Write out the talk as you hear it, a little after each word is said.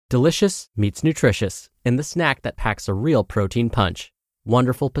Delicious meets nutritious in the snack that packs a real protein punch.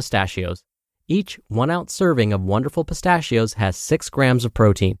 Wonderful Pistachios. Each 1-ounce serving of Wonderful Pistachios has 6 grams of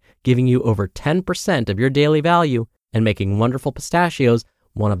protein, giving you over 10% of your daily value and making Wonderful Pistachios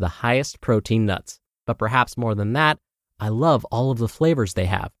one of the highest protein nuts. But perhaps more than that, I love all of the flavors they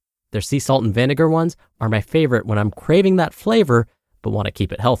have. Their sea salt and vinegar ones are my favorite when I'm craving that flavor but want to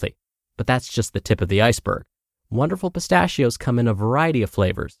keep it healthy. But that's just the tip of the iceberg. Wonderful Pistachios come in a variety of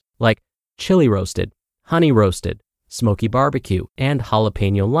flavors, like chili roasted, honey roasted, smoky barbecue, and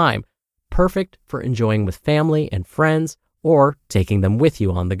jalapeno lime, perfect for enjoying with family and friends or taking them with you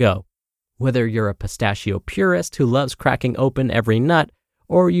on the go. Whether you're a pistachio purist who loves cracking open every nut,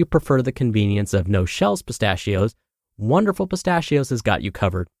 or you prefer the convenience of no-shells pistachios, Wonderful Pistachios has got you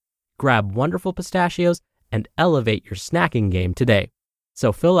covered. Grab Wonderful Pistachios and elevate your snacking game today.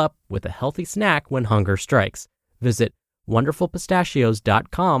 So fill up with a healthy snack when hunger strikes. Visit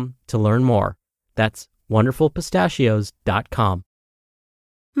wonderfulpistachios.com to learn more. That's wonderfulpistachios.com.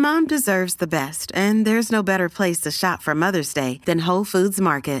 Mom deserves the best, and there's no better place to shop for Mother's Day than Whole Foods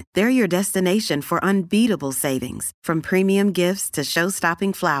Market. They're your destination for unbeatable savings, from premium gifts to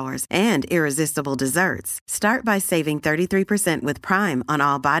show-stopping flowers and irresistible desserts. Start by saving 33% with Prime on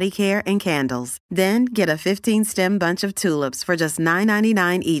all body care and candles. Then get a 15-stem bunch of tulips for just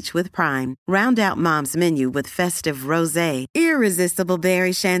 $9.99 each with Prime. Round out Mom's menu with festive rosé, irresistible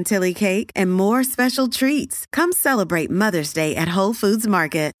berry chantilly cake, and more special treats. Come celebrate Mother's Day at Whole Foods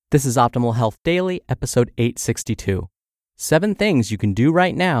Market. This is Optimal Health Daily, episode 862. 7 Things You Can Do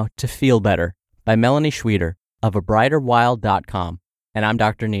Right Now to Feel Better by Melani Schweder of abrighterwild.com. And I'm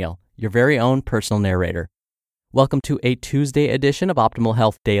Dr. Neil, your very own personal narrator. Welcome to a Tuesday edition of Optimal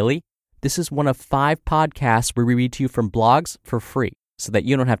Health Daily. This is one of 5 podcasts where we read to you from blogs for free so that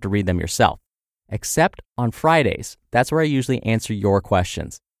you don't have to read them yourself. Except on Fridays. That's where I usually answer your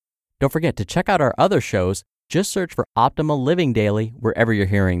questions. Don't forget to check out our other shows. Just search for Optimal Living Daily wherever you're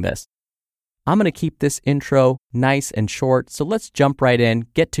hearing this. I'm going to keep this intro nice and short, so let's jump right in,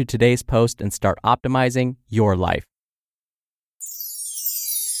 get to today's post, and start optimizing your life.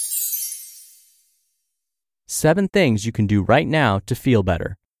 7 Things You Can Do Right Now to Feel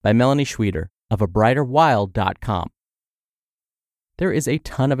Better by Melani Schweder of abrighterwild.com. There is a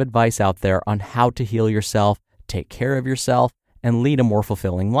ton of advice out there on how to heal yourself, take care of yourself, and lead a more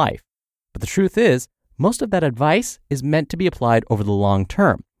fulfilling life. But the truth is, most of that advice is meant to be applied over the long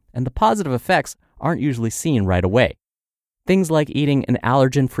term, and the positive effects aren't usually seen right away. Things like eating an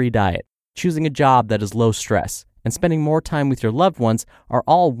allergen-free diet, choosing a job that is low stress, and spending more time with your loved ones are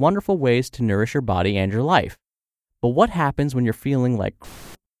all wonderful ways to nourish your body and your life. But what happens when you're feeling like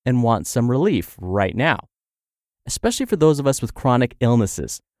and want some relief right now? Especially for those of us with chronic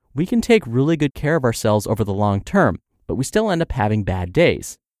illnesses, we can take really good care of ourselves over the long term, but we still end up having bad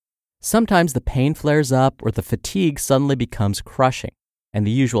days. Sometimes the pain flares up or the fatigue suddenly becomes crushing, and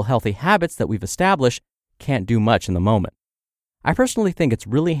the usual healthy habits that we've established can't do much in the moment. I personally think it's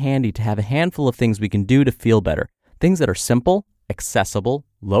really handy to have a handful of things we can do to feel better, things that are simple, accessible,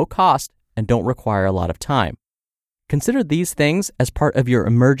 low cost, and don't require a lot of time. Consider these things as part of your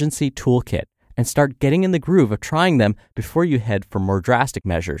emergency toolkit and start getting in the groove of trying them before you head for more drastic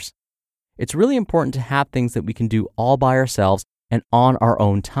measures. It's really important to have things that we can do all by ourselves and on our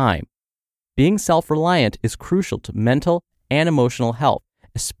own time. Being self-reliant is crucial to mental and emotional health,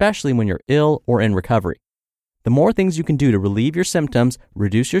 especially when you're ill or in recovery. The more things you can do to relieve your symptoms,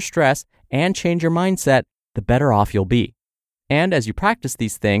 reduce your stress, and change your mindset, the better off you'll be. And as you practice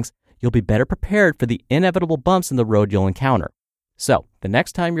these things, you'll be better prepared for the inevitable bumps in the road you'll encounter. So, the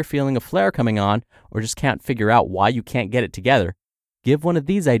next time you're feeling a flare coming on or just can't figure out why you can't get it together, give one of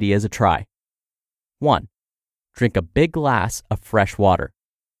these ideas a try. 1. Drink a big glass of fresh water.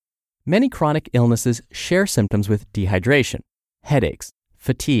 Many chronic illnesses share symptoms with dehydration, headaches,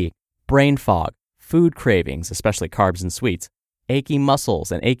 fatigue, brain fog, food cravings, especially carbs and sweets, achy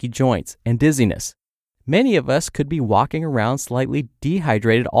muscles and achy joints, and dizziness. Many of us could be walking around slightly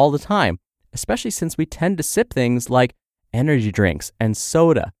dehydrated all the time, especially since we tend to sip things like energy drinks and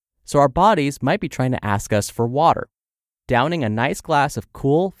soda, so our bodies might be trying to ask us for water. Downing a nice glass of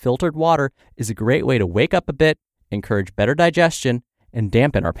cool, filtered water is a great way to wake up a bit, encourage better digestion, and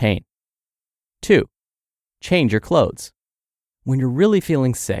dampen our pain. 2. Change your clothes. When you're really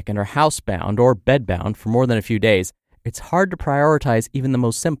feeling sick and are housebound or bedbound for more than a few days, it's hard to prioritize even the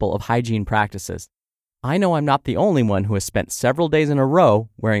most simple of hygiene practices. I know I'm not the only one who has spent several days in a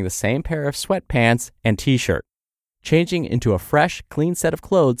row wearing the same pair of sweatpants and t-shirt. Changing into a fresh, clean set of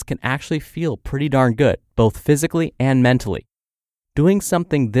clothes can actually feel pretty darn good, both physically and mentally. Doing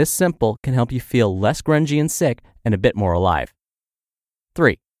something this simple can help you feel less grungy and sick and a bit more alive.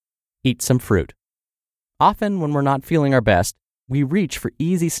 3. Eat some fruit. Often when we're not feeling our best, we reach for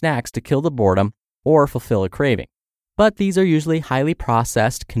easy snacks to kill the boredom or fulfill a craving. But these are usually highly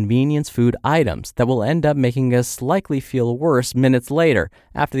processed convenience food items that will end up making us likely feel worse minutes later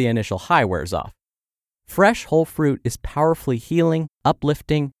after the initial high wears off. Fresh whole fruit is powerfully healing,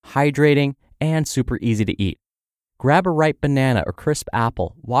 uplifting, hydrating, and super easy to eat. Grab a ripe banana or crisp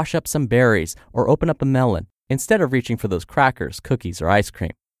apple, wash up some berries, or open up a melon instead of reaching for those crackers, cookies, or ice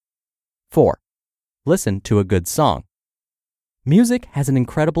cream. 4. Listen to a good song. Music has an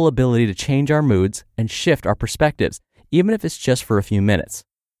incredible ability to change our moods and shift our perspectives, even if it's just for a few minutes.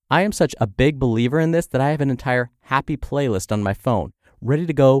 I am such a big believer in this that I have an entire happy playlist on my phone, ready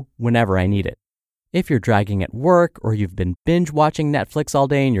to go whenever I need it. If you're dragging at work or you've been binge watching Netflix all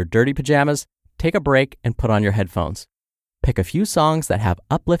day in your dirty pajamas, take a break and put on your headphones. Pick a few songs that have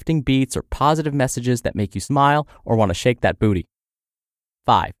uplifting beats or positive messages that make you smile or want to shake that booty.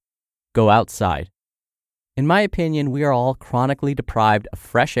 5. Go outside. In my opinion, we are all chronically deprived of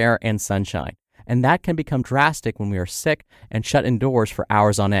fresh air and sunshine, and that can become drastic when we are sick and shut indoors for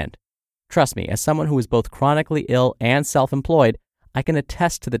hours on end. Trust me, as someone who is both chronically ill and self-employed, I can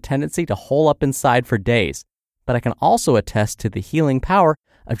attest to the tendency to hole up inside for days, but I can also attest to the healing power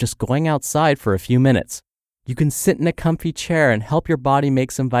of just going outside for a few minutes. You can sit in a comfy chair and help your body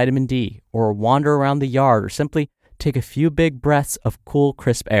make some vitamin D, or wander around the yard, or simply take a few big breaths of cool,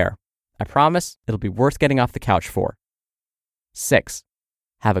 crisp air. I promise it'll be worth getting off the couch for. 6.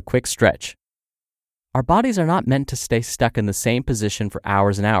 Have a quick stretch. Our bodies are not meant to stay stuck in the same position for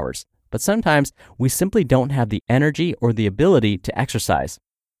hours and hours, but sometimes we simply don't have the energy or the ability to exercise.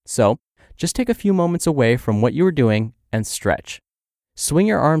 So, just take a few moments away from what you are doing and stretch. Swing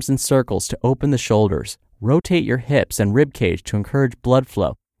your arms in circles to open the shoulders, rotate your hips and rib cage to encourage blood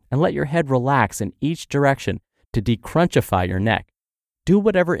flow, and let your head relax in each direction to decrunchify your neck. Do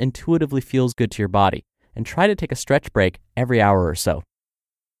whatever intuitively feels good to your body, and try to take a stretch break every hour or so.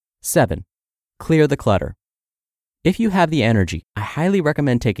 7. Clear the clutter. If you have the energy, I highly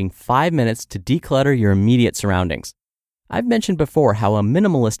recommend taking 5 minutes to declutter your immediate surroundings. I've mentioned before how a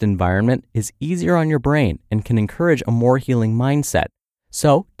minimalist environment is easier on your brain and can encourage a more healing mindset.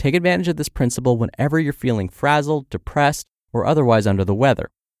 So, take advantage of this principle whenever you're feeling frazzled, depressed, or otherwise under the weather.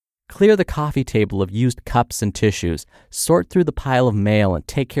 Clear the coffee table of used cups and tissues, sort through the pile of mail, and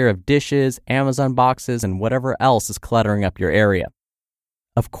take care of dishes, Amazon boxes, and whatever else is cluttering up your area.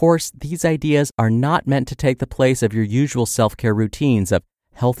 Of course, these ideas are not meant to take the place of your usual self-care routines of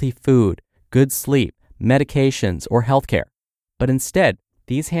healthy food, good sleep, medications, or healthcare. But instead,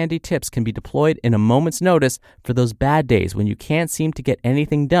 these handy tips can be deployed in a moment's notice for those bad days when you can't seem to get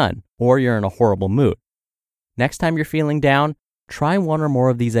anything done or you're in a horrible mood. Next time you're feeling down, try one or more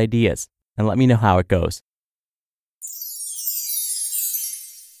of these ideas and let me know how it goes.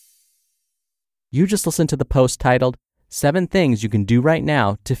 You just listened to the post titled 7 Things You Can Do Right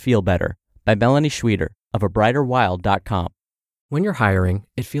Now to Feel Better by Melani Schweder of abrighterwild.com. When you're hiring,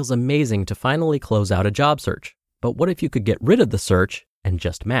 it feels amazing to finally close out a job search. But what if you could get rid of the search and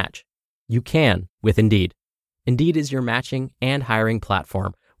just match? You can with Indeed. Indeed is your matching and hiring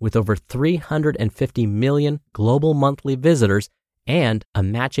platform with over 350 million global monthly visitors and a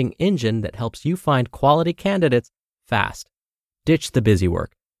matching engine that helps you find quality candidates fast. Ditch the busy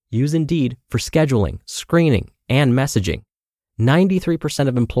work. Use Indeed for scheduling, screening, and messaging. 93%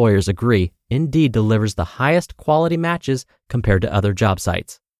 of employers agree Indeed delivers the highest quality matches compared to other job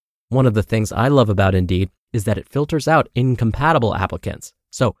sites. One of the things I love about Indeed is that it filters out incompatible applicants.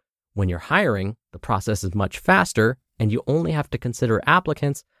 So when you're hiring, the process is much faster and you only have to consider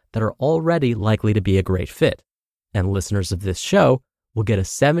applicants that are already likely to be a great fit. And listeners of this show will get a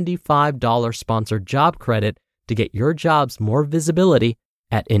 $75 sponsored job credit to get your jobs more visibility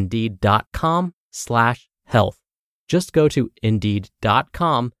at Indeed.com/health. Just go to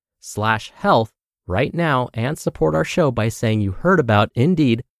Indeed.com/health right now and support our show by saying you heard about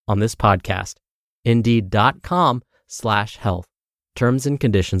Indeed on this podcast. Indeed.com/health. Terms and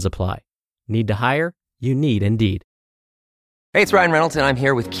conditions apply. Need to hire? You need Indeed. Hey, it's Ryan Reynolds, and I'm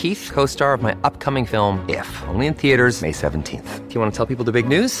here with Keith, co-star of my upcoming film, If, only in theaters May 17th. Do you want to tell people the big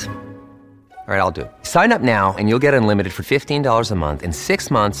news? All right, I'll do it. Sign up now and you'll get unlimited for $15 a month and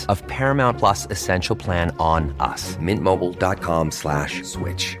 6 months of Paramount Plus Essential Plan on us.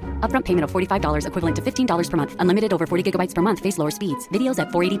 MintMobile.com/switch. Upfront payment of $45 equivalent to $15 per month. Unlimited over 40 gigabytes per month. Face lower speeds. Videos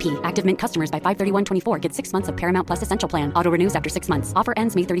at 480p. Active Mint customers by 531.24 get 6 months of Paramount Plus Essential Plan. Auto renews after 6 months. Offer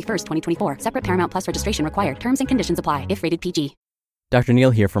ends May 31st, 2024. Separate Paramount Plus registration required. Terms and conditions apply if rated PG. Dr.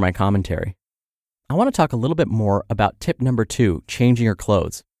 Neil here for my commentary. I want to talk a little bit more about tip number 2, changing your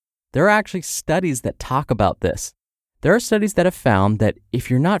clothes. There are actually studies that talk about this. There are studies that have found that if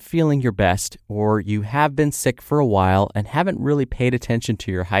you're not feeling your best or you have been sick for a while and haven't really paid attention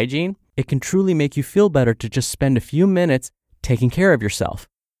to your hygiene, it can truly make you feel better to just spend a few minutes taking care of yourself.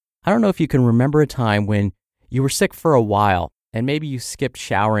 I don't know if you can remember a time when you were sick for a while and maybe you skipped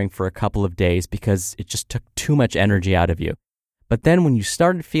showering for a couple of days because it just took too much energy out of you. But then when you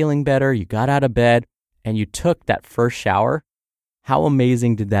started feeling better, you got out of bed and you took that first shower, how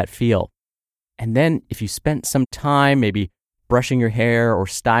amazing did that feel? And then if you spent some time maybe brushing your hair or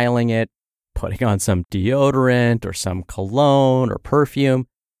styling it, putting on some deodorant or some cologne or perfume,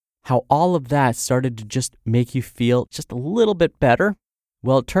 how all of that started to just make you feel just a little bit better.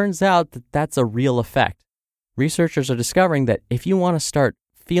 Well, it turns out that that's a real effect. Researchers are discovering that if you want to start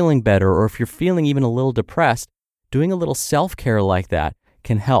feeling better or if you're feeling even a little depressed, doing a little self-care like that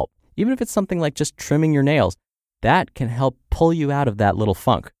can help. Even if it's something like just trimming your nails, that can help pull you out of that little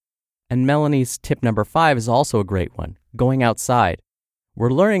funk. And Melani's tip number 5 is also a great one, going outside. We're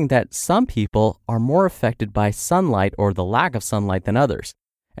learning that some people are more affected by sunlight or the lack of sunlight than others.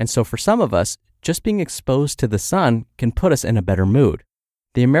 And so for some of us, just being exposed to the sun can put us in a better mood.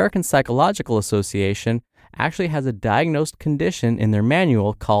 The American Psychological Association actually has a diagnosed condition in their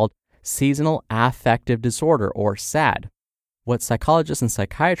manual called Seasonal Affective Disorder, or SAD. What psychologists and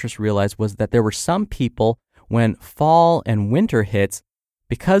psychiatrists realized was that there were some people when fall and winter hits,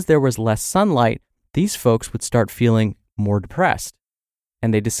 because there was less sunlight, these folks would start feeling more depressed.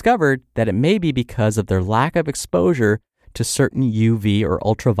 And they discovered that it may be because of their lack of exposure to certain UV or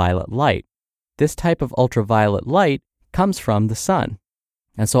ultraviolet light. This type of ultraviolet light comes from the sun.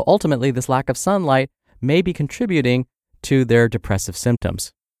 And so ultimately, this lack of sunlight may be contributing to their depressive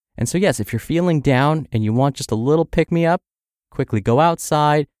symptoms. And so yes, if you're feeling down and you want just a little pick-me-up, quickly go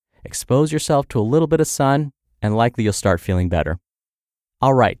outside, expose yourself to a little bit of sun, and likely you'll start feeling better.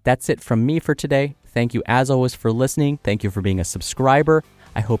 All right, that's it from me for today. Thank you as always for listening. Thank you for being a subscriber.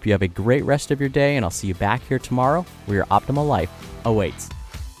 I hope you have a great rest of your day, and I'll see you back here tomorrow where your optimal life awaits.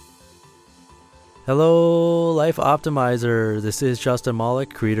 Hello, Life Optimizer. This is Justin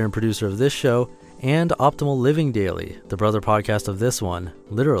Malik, creator and producer of this show and Optimal Living Daily, the brother podcast of this one.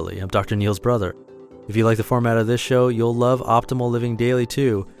 Literally, I'm Dr. Neil's brother. If you like the format of this show, you'll love Optimal Living Daily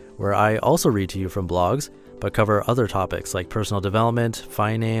too, where I also read to you from blogs, but cover other topics like personal development,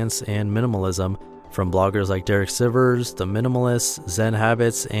 finance, and minimalism from bloggers like Derek Sivers, The Minimalists, Zen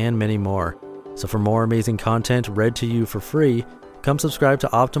Habits, and many more. So for more amazing content read to you for free, come subscribe to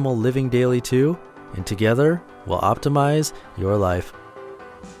Optimal Living Daily too, and together we'll optimize your life.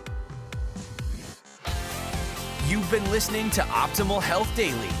 You've been listening to Optimal Health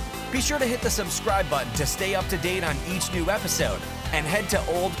Daily. Be sure to hit the subscribe button to stay up to date on each new episode, and head to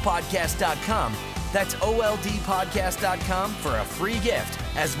oldpodcast.com. That's oldpodcast.com for a free gift,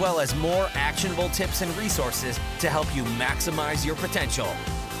 as well as more actionable tips and resources to help you maximize your potential.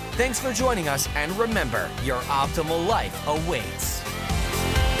 Thanks for joining us, and remember, your optimal life awaits.